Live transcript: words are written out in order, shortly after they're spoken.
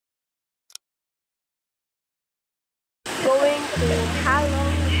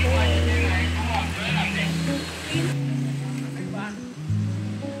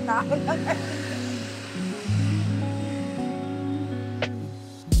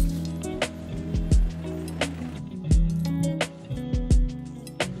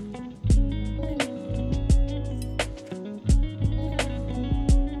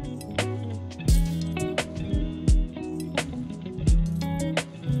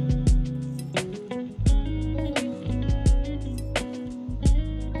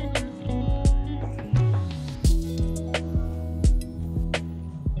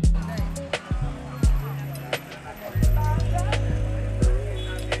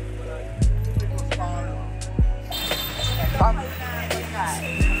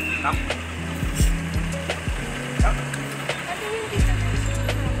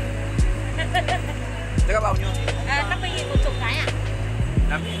Thế có bao nhiêu? 50.000 một chục cái ạ?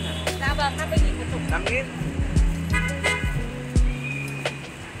 5.000 à? Dạ vâng, 50.000 một chục. 5.000.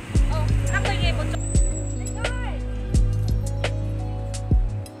 50.000 một chục.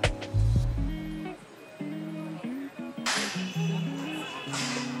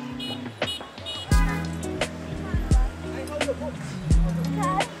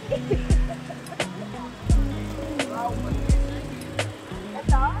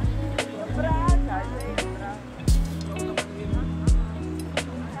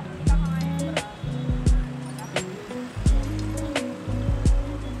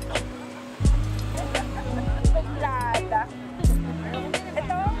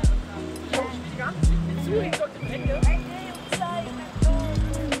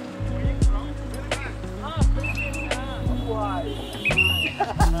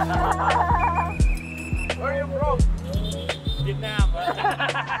 Where are you from? Việt Nam.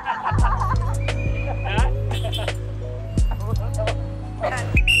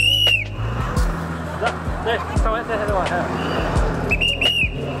 Đây, sau hết đây rồi.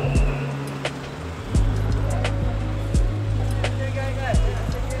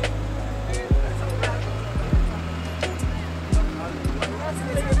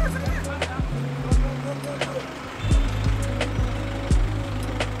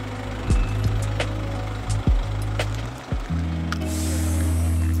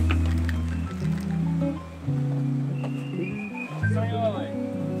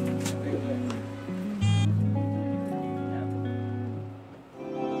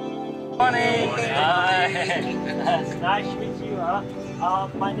 Morning. Nice to meet you.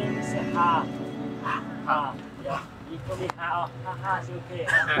 My name is Ha. Ha. Yeah. You call me Ha. Ha is okay.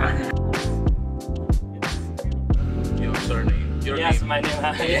 Your surname. Your Yes, name. my name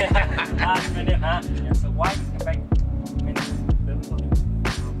Ha. Yeah. Ha is my name Ha. Yes, so why come back?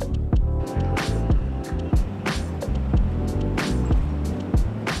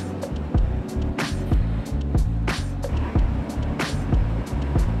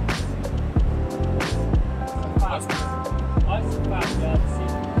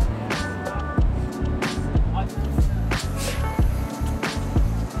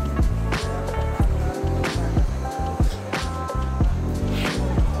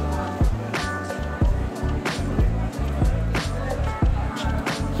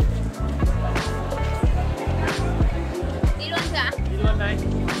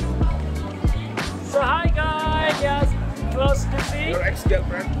 So hi guys, yes, close to see. Your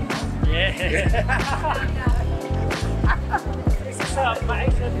ex-girlfriend? Yeah. This is my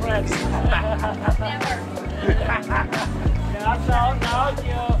ex-girlfriend. Yeah, so now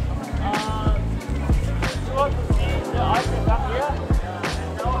you want to see the oyster come here.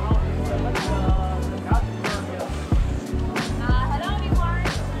 And know how to select the garden here. Hello everyone,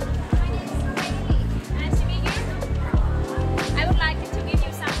 my name is Bailey. Nice to meet you. I would like to give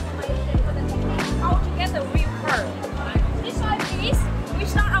you some information for the technique how to get the real pearl. This side please. We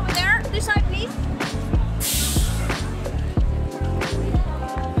start over there. This side please.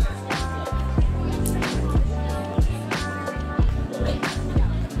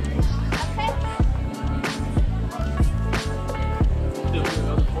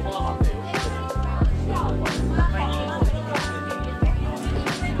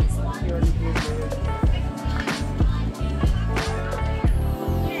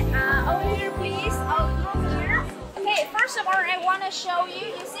 First of all, I want to show you,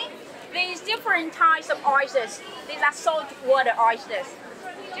 you see, these different types of oysters. These are saltwater oysters.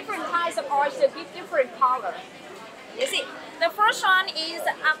 Different types of oysters give different colors. You see, the first one is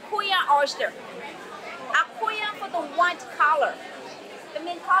aqua oyster. Aqua for the white color. The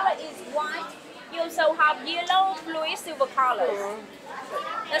main color is white. You also have yellow, blue, silver colors.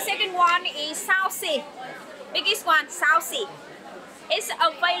 The second one is South Sea. Biggest one, South Sea. It's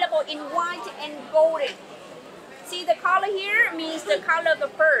available in white and golden. See the color here means the color of the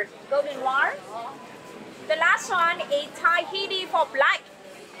pearl, golden one. The last one is Tahiti for black.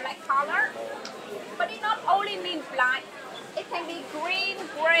 black color. But it not only means black, it can be green,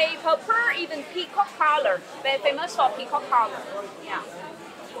 gray, purple, even peacock color. Very famous for peacock color. Yeah.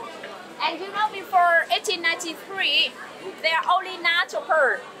 And you know, before 1893, there are only natural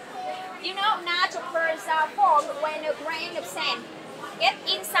pearl. You know, natural pearls are formed when a grain of sand gets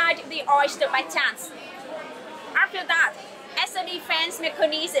inside the oyster by chance. After that, as a defense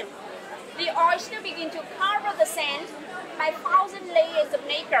mechanism, the oyster begins to cover the sand by 1,000 layers of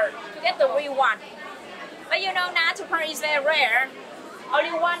nacre to get the real one. But you know, natural pearl is very rare.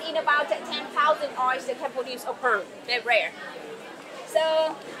 Only one in about 10,000 oysters can produce a pearl. Very rare.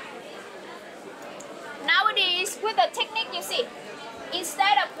 So nowadays, with the technique you see,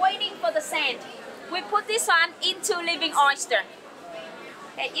 instead of waiting for the sand, we put this one into living oyster.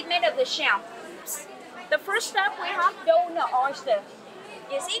 Okay, it's made of the shell. The first step we have donor oyster.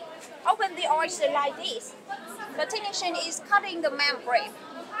 You see, open the oyster like this. The technician is cutting the membrane.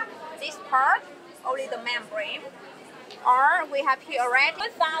 This part, only the membrane. Or we have here already,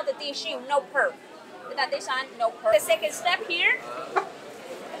 without the tissue, no pearl. Without this one, no pearl. The second step here.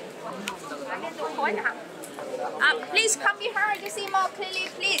 Please come behind to see more clearly,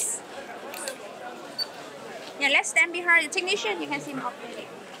 please. Yeah, let's stand behind the technician. You can see more clearly.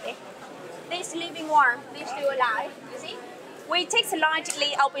 Okay. This living one, this still alive. You see? We take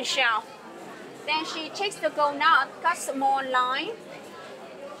slightly open shell. Then she takes the gold nut, cut small line.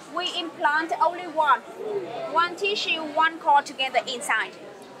 We implant only one tissue, one cord together inside.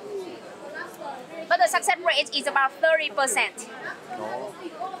 But the success rate is about 30%.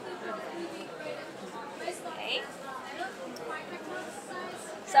 Okay.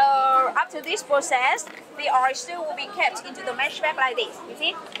 So after this process, the oyster will be kept into the mesh bag like this. You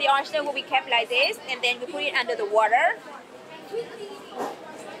see, the oyster will be kept like this, and then we put it under the water.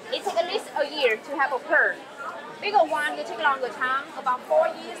 It takes at least a year to have a pearl. Bigger one will take longer time, about 4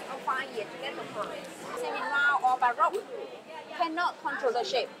 years or 5 years to get the pearl. Semi-round or baroque cannot control the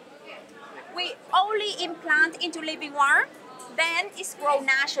shape. We only implant into living one, then it's grown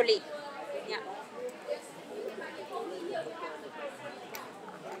naturally. Yeah.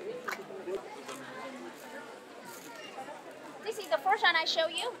 This is the first one I show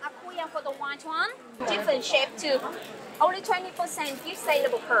you, aquarium for the white one. Different shape too. Only 20% give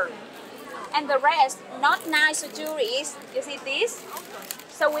saleable pearl. And the rest, not nice jewelries. You see this?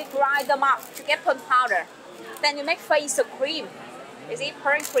 So we grind them up to get pearl powder. Then you make facial cream. You see,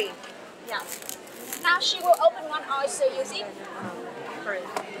 pearl cream. Yeah. Now she will open one oyster, you see? Pearl.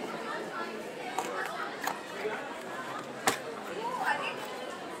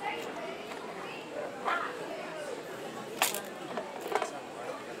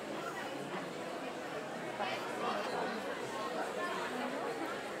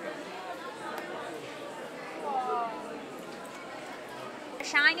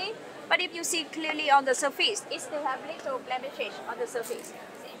 Shiny, but if you see clearly on the surface, it still have little blemishes on the surface.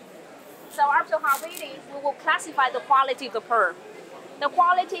 See? So after harvesting, we will classify the quality of the pearl. The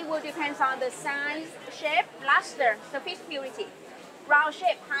quality will depend on the size, shape, luster, surface purity. Round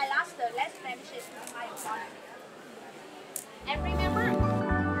shape, high luster, less blemishes, higher quality. And remember,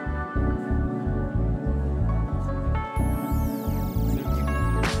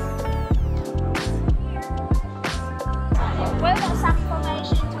 we'll get some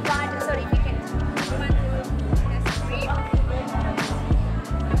information to write the certificate.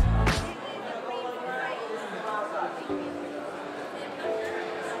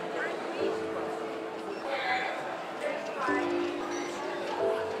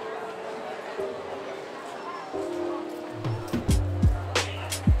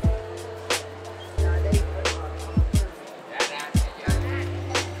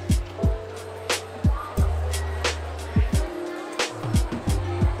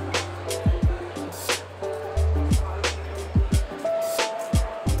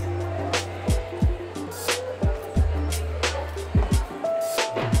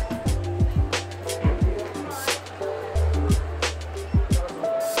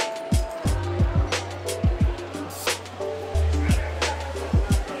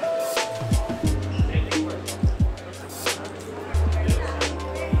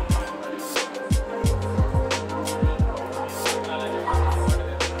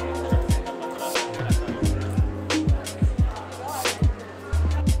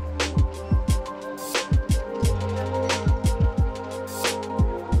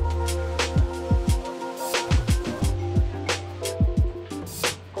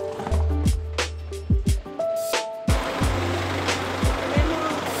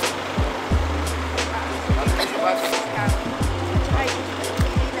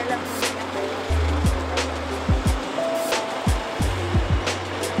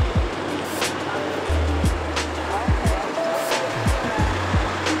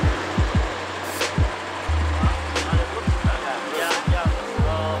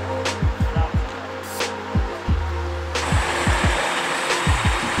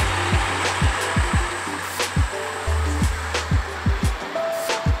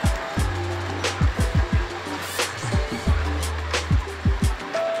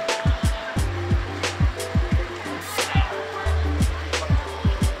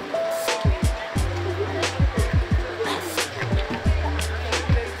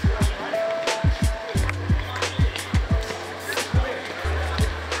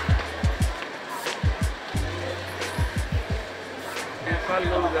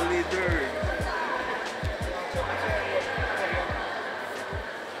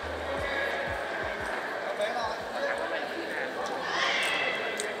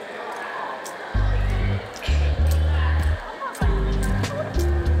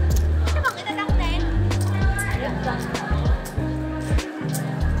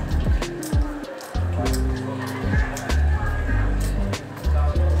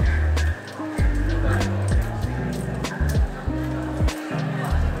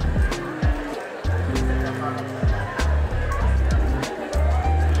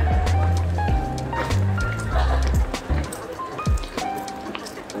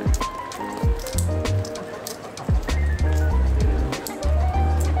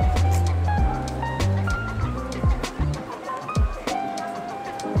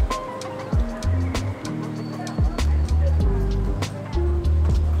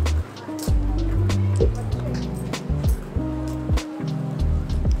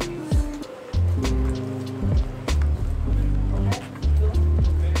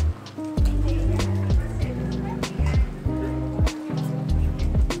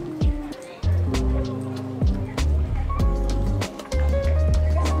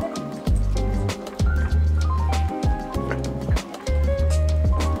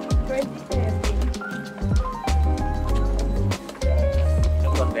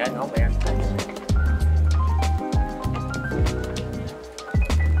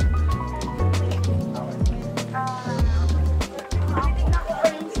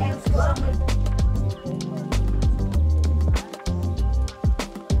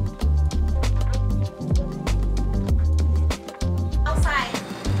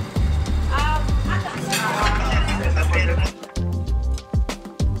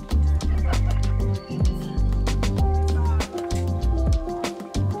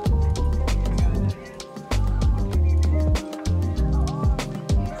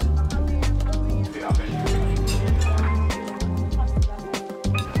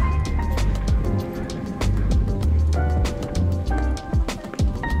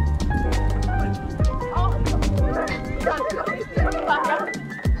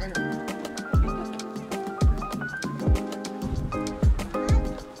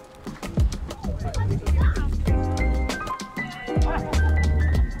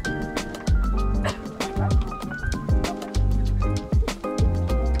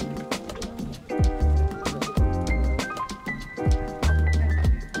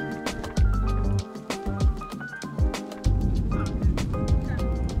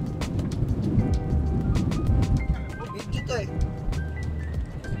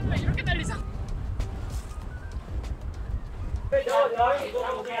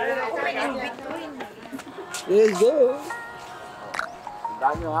 Let's go.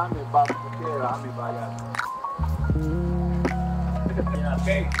 Tandaan nyo ha, may bag na pera, may bayan.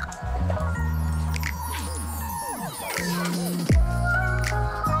 Okay.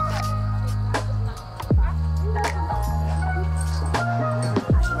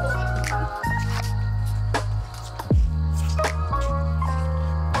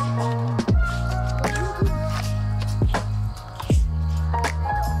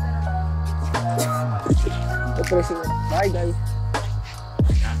 Bye guys.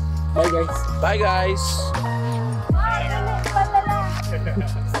 Bye guys. Bye guys.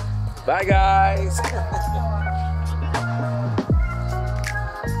 Bye guys.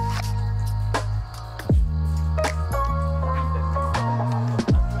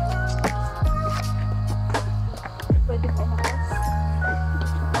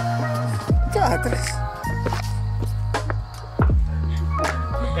 Atras.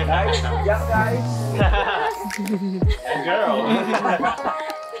 Guys, young guys. And girl.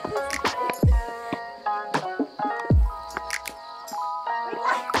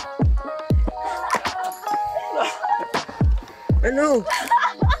 Ano?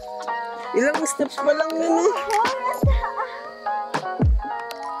 Ilang steps pa lang yun eh.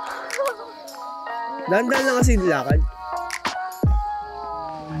 Dahan-dahan lang kasi lakad.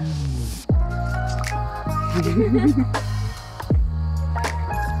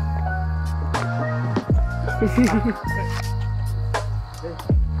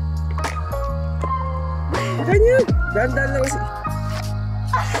 Ganyan. Dahan-dahan lang kasi.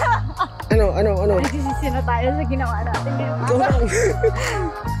 Ano? Nagsisisi na tayo sa ginawa natin. Ikaw lang.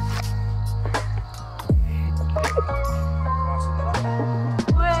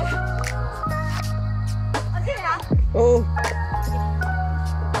 Oo.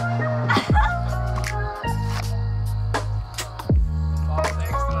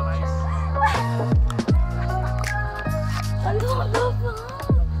 Extra nice.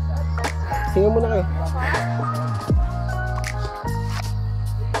 Tingnan mo na kayo.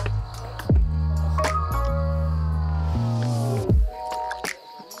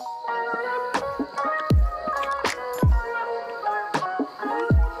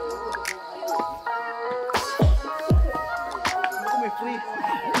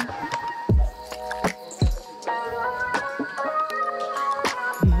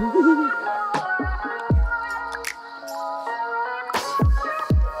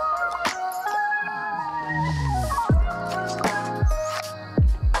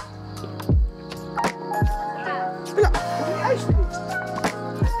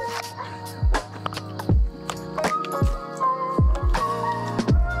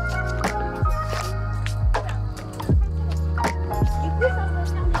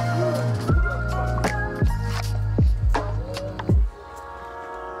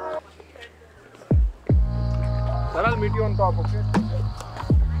 Sir, I'll meet you on top, okay?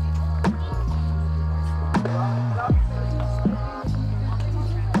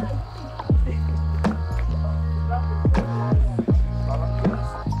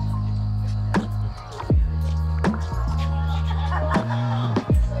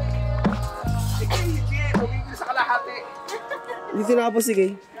 Dito na ako,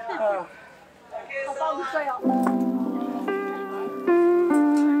 sige.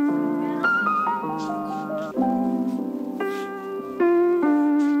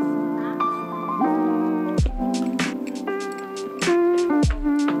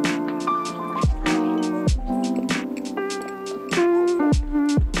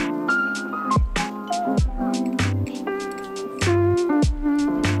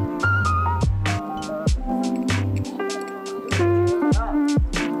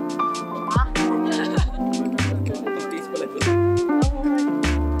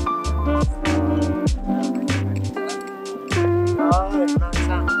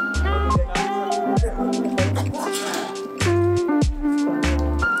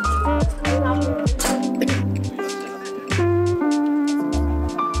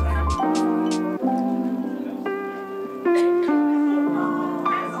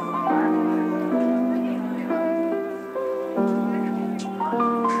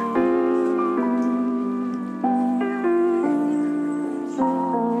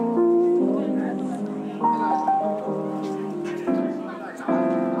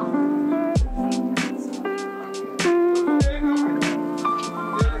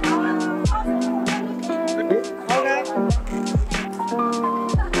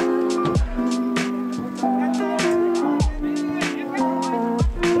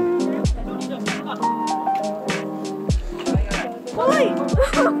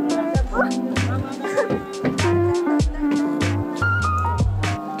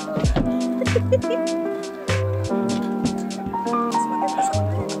 Oh,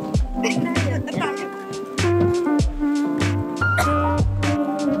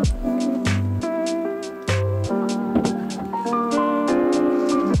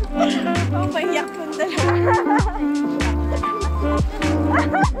 maiyak kong dalawa.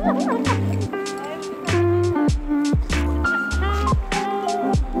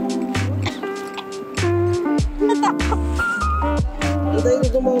 Ito yung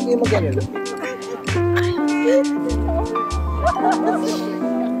gumawa kayo mag-alala.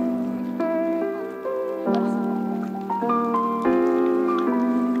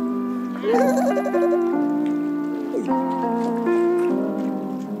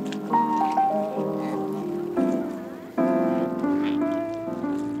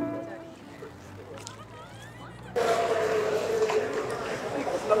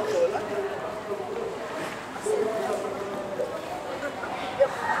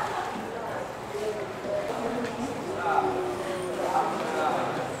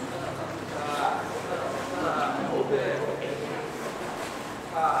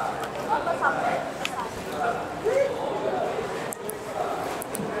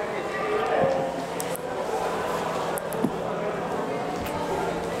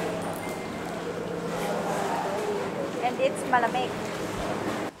 And it's malamig.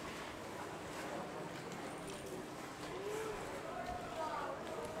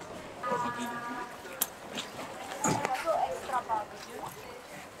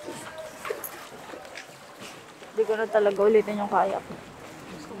 Hindi ko na talaga ulitin yung kayak.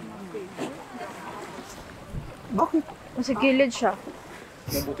 Bakit? Kasi gilid siya.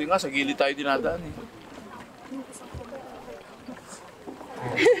 Mabuti nga, sa gilid tayo dinadaan eh.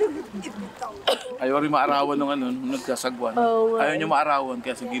 Ayaw rin maarawan nung ano, nung nagsasagwan. Oh, Ayaw niya maarawan,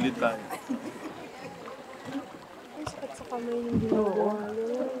 kaya sa gilid tayo. Sakit sa kamay ng ginagawa.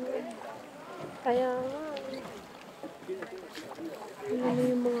 Kaya nga. Ano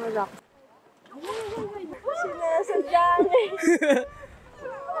yung mga rock? Sinasadya niya.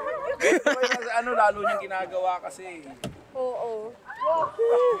 Kasi ano, lalo niyang ginagawa kasi. Oo.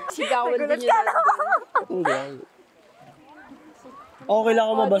 Sigawan din yun. Hindi. Okay lang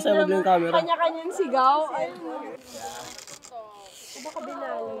ako mabasa, wag lang yung camera. Kanya-kanyang sigaw. Ayun. Baka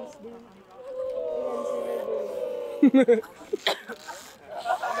binalance din.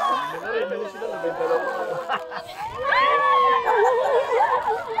 Ayan sila din.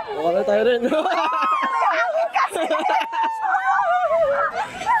 Baka na tayo rin.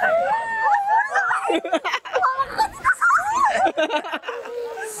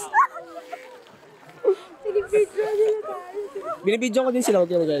 Binibidyo ko din sila, huwag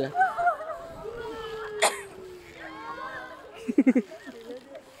yung nagala.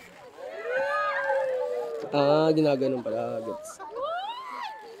 Ginaganon pala. Gets.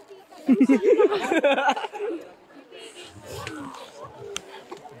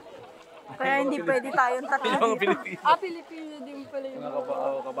 Kaya hindi pwede tayong tatlo. Yung mga Pilipino. Pilipino din pala yung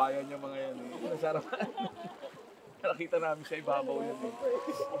Mga kabayan niya mga yan eh. Nasarapan. Nakita namin sa ibabaw yan eh.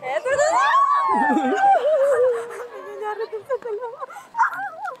 Eto na! Nangyari dun sa dalawa.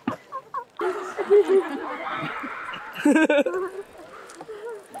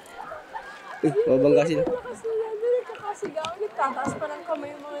 Mabangga sila. Kasi yan, nagkakasigaw. Nagtataas pa ng kamay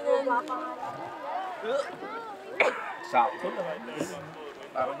yung mga yan. Sakto naman.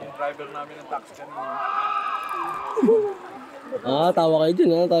 Parang yung driver namin ng taxi kanina. Tawa kayo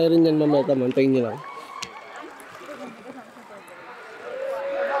dun ha. Tayo rin yan mamaya taman. Tayo nyo lang.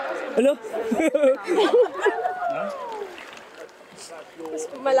 Ano?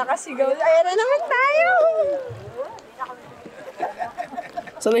 Malakas sigaw. Ayan na naman tayo!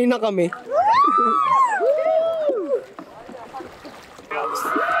 Sanay na kami.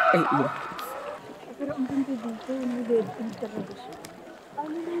 Ay, iba. Pero ang ganda dito, may end talaga siya.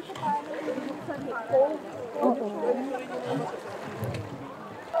 Ano yun siya parang sa likod? Oo.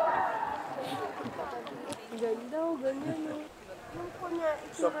 Ganda, ganyan o. Yung po niya,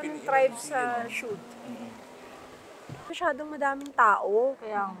 itsura ng tribe sa shoot. Masyadong madaming tao.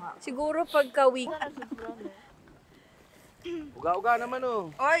 Kaya nga. Siguro pagka-week. Uga-uga naman oh.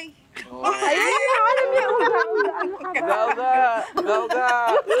 Oy! Ayun na, alam niya, uga-uga. Ano ka ba? Uga-uga! Uga-uga!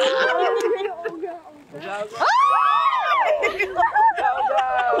 Alam niya yung uga-uga. Uga-uga!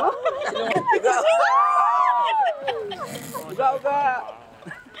 Uga-uga! Uga-uga!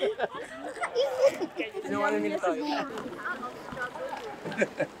 Sinawanan nila tayo.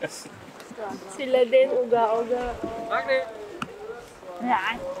 Sila din, uga-uga. Bakit?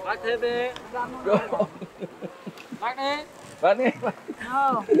 Yan. Bakit, be? Bakit? Bakit?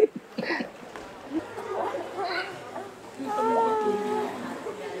 Oh.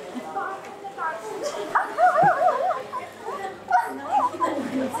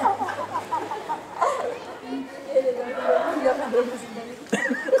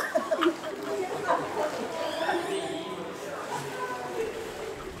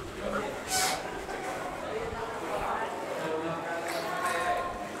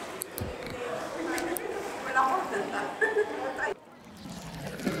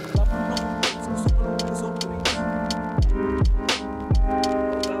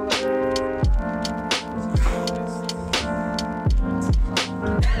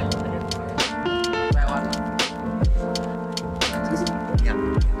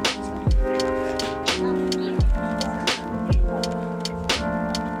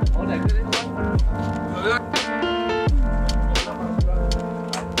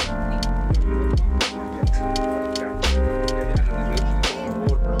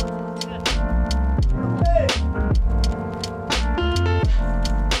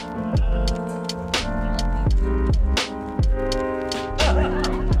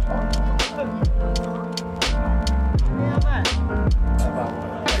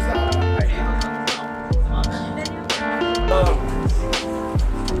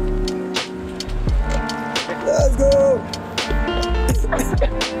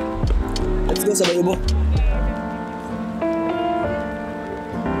 sabay ubo.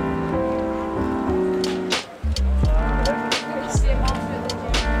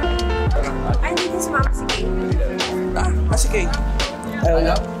 Ay, hindi si Mama si Kay. Sige. Ayaw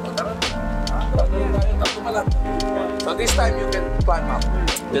na. So this time you can climb up.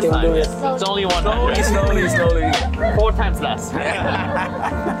 This time, yes. It's only 100. Slowly. 4 times less.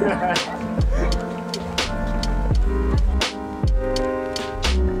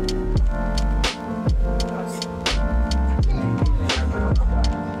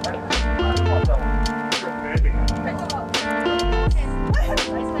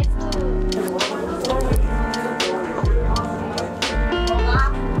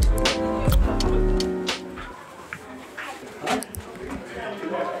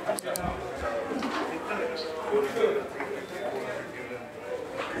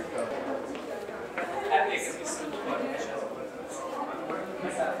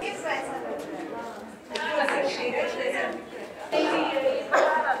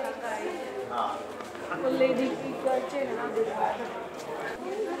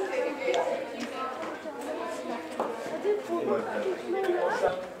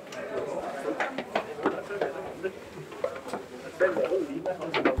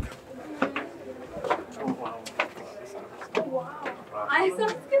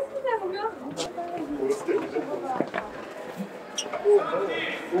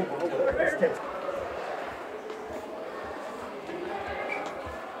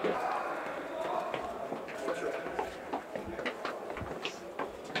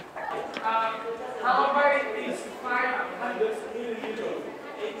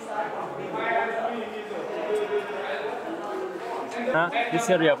 This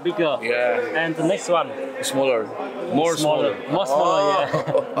area bigger. Yeah. And the next one Smaller. More smaller. More smaller,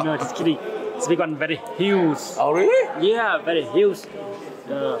 yeah. No, just kidding. This big one very huge. Oh really? Yeah, very huge.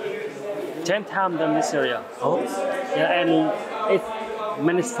 10 times than this area. Oh. Yeah, and it's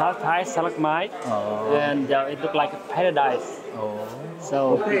many stalactite, and it looks like a paradise. Oh.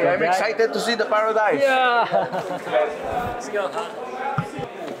 So Okay, I'm excited to see the paradise. Yeah. Let's go.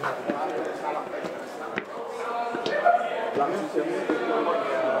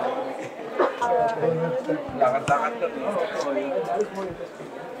 Lakad-lakad ka.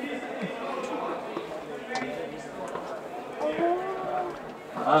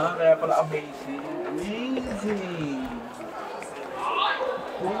 Kaya pala amazing. Amazing.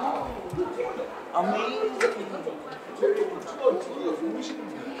 Amazing.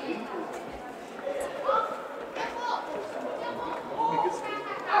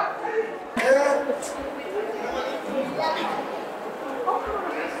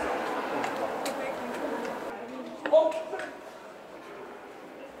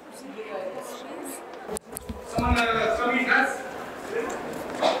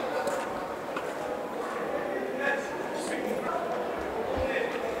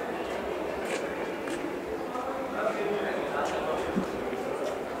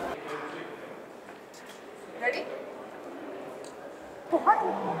 Ready?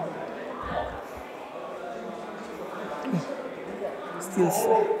 Still.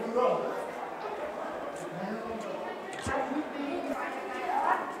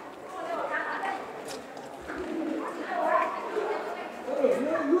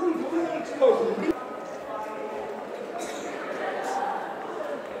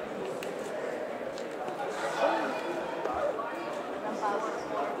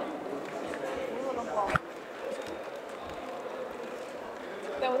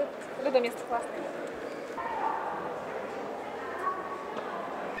 Да, вот это место классное.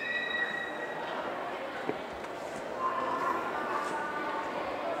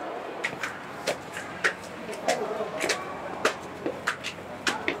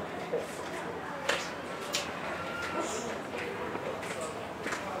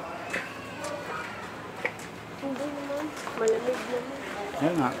 Hindi naman. Malamig naman.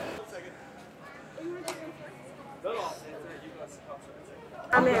 Yan nga.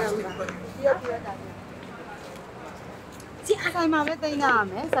 Meron ba? Sai mà với Tây Nam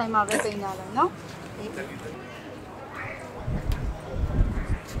ấy, sai mà với Tây Nam là nó.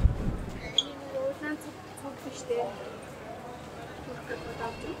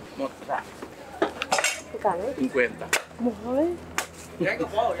 Magkano? 50. Mahal.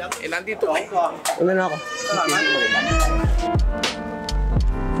 Eh, nandito eh. Una na ako.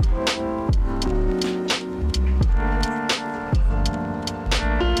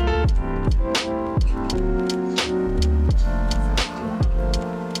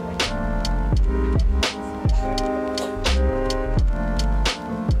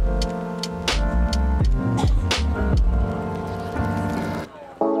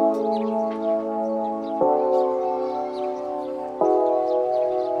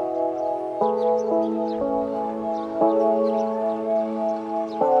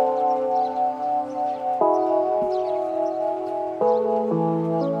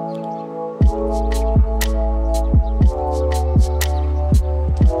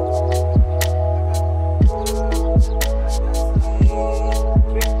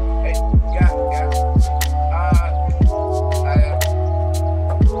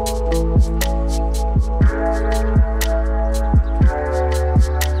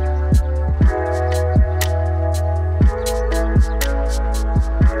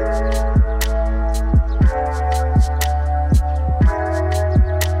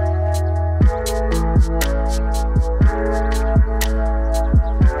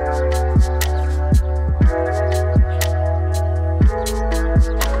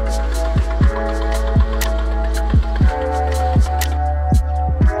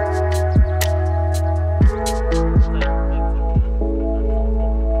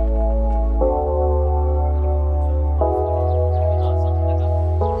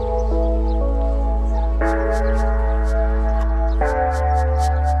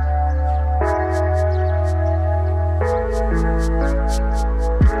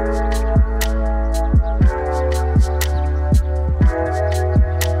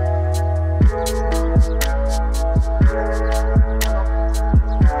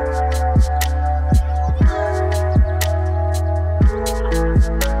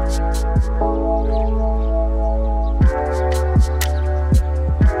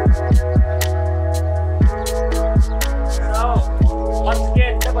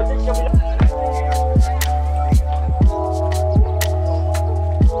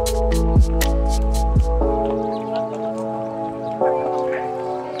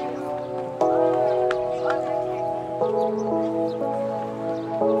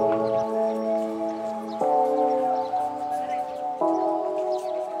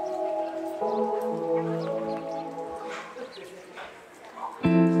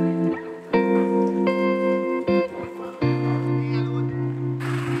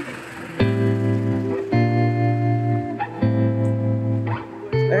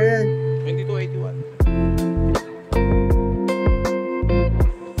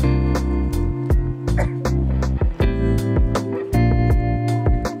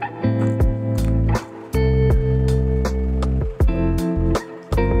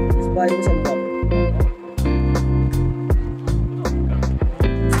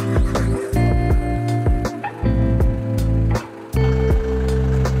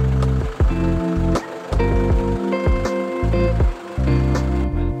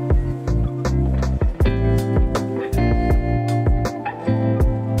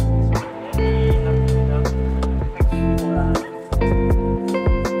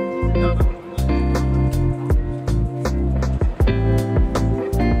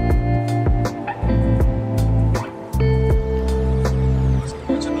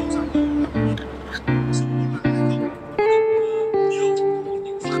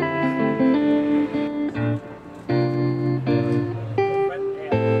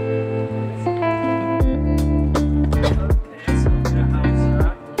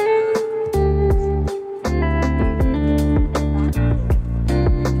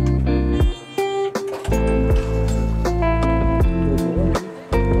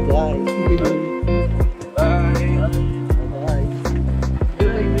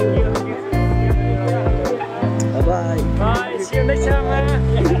 See you next time, man.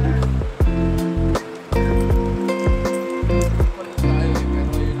 Palit tayo eh,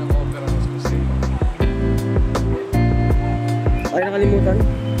 pero yun ang opera mas gusto. Ay, nakalimutan.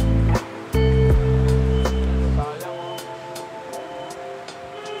 Sayang oh.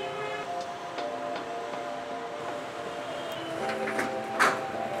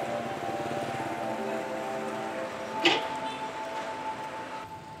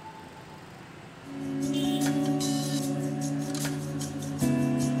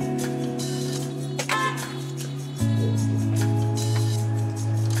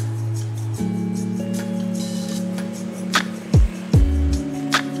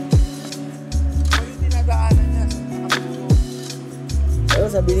 Ito yung dinadaanan niya sa nakatulog. Pero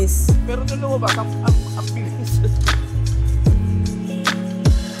sa bilis. Pero nung lumabas, ang bilis.